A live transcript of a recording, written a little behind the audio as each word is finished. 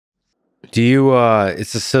Do you,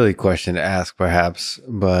 it's a silly question to ask perhaps,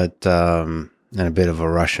 but, and a bit of a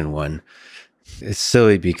Russian one. It's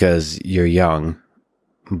silly because you're young,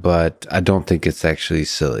 but I don't think it's actually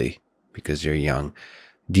silly because you're young.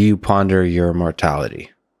 Do you ponder your mortality?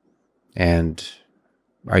 And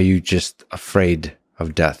are you just afraid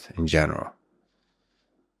of death in general?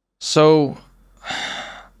 So,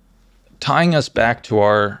 tying us back to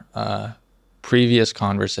our previous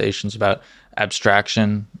conversations about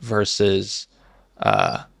abstraction versus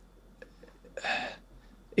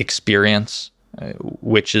experience,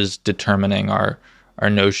 which is determining our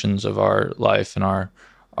notions of our life and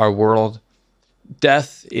our world,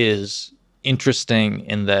 death is interesting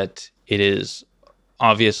in that it is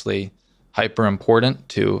obviously hyper important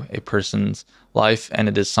to a person's life, and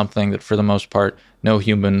it is something that for the most part no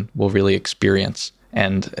human will really experience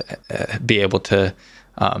and be able to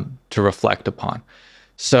reflect upon.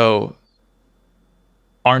 So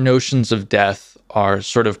our notions of death are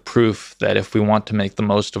sort of proof that if we want to make the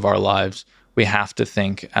most of our lives, we have to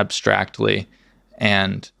think abstractly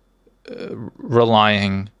and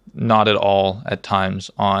relying not at all at times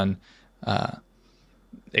on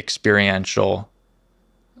experiential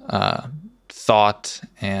thought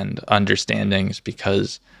and understandings,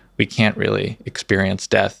 because we can't really experience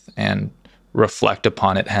death and reflect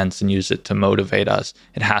upon it hence and use it to motivate us.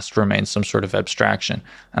 It has to remain some sort of abstraction.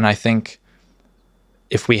 And I think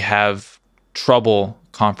if we have trouble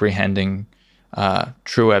comprehending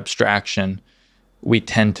true abstraction, we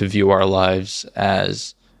tend to view our lives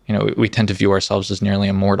as, we tend to view ourselves as nearly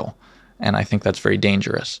immortal. And I think that's very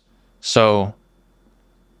dangerous. So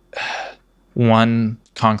one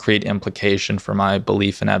concrete implication for my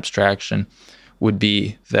belief in abstraction would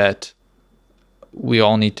be that we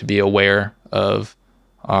all need to be aware of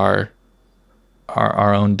our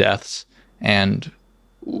own deaths, and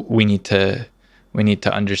we need to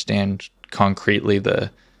understand concretely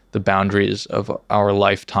the boundaries of our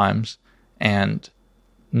lifetimes, and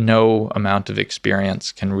no amount of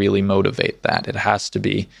experience can really motivate that. It has to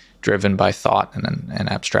be driven by thought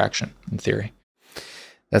and abstraction and theory.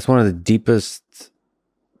 That's one of the deepest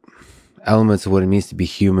elements of what it means to be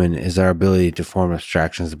human, is our ability to form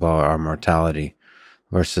abstractions about our mortality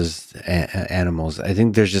versus animals. I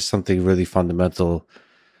think there's just something really fundamental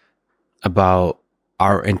about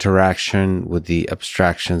our interaction with the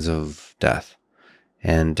abstractions of death.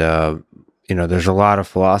 And, there's a lot of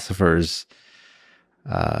philosophers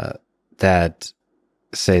that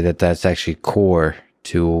say that that's actually core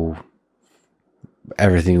to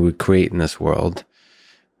everything we create in this world,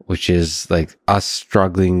 which is like us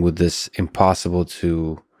struggling with this impossible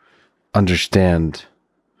to understand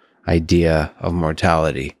idea of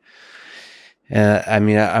mortality.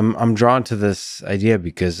 I'm drawn to this idea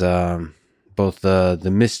because both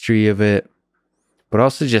the mystery of it, but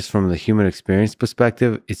also just from the human experience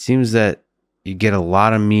perspective, it seems that you get a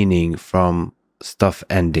lot of meaning from stuff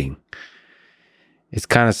ending. It's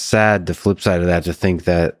kind of sad, the flip side of that, to think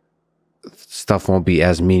that stuff won't be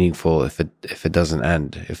as meaningful if it doesn't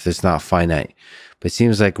end, if it's not finite. But it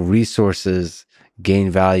seems like resources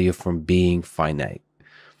gain value from being finite.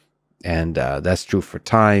 And that's true for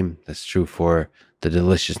time. That's true for the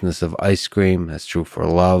deliciousness of ice cream. That's true for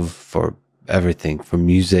love, for everything, for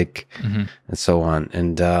music, and so on.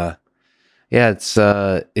 And it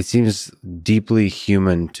seems deeply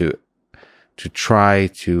human to try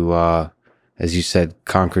to, as you said,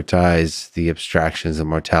 concretize the abstractions of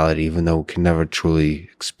mortality, even though we can never truly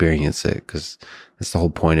experience it, because that's the whole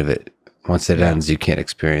point of it. Once it ends, you can't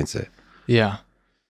experience it. Yeah.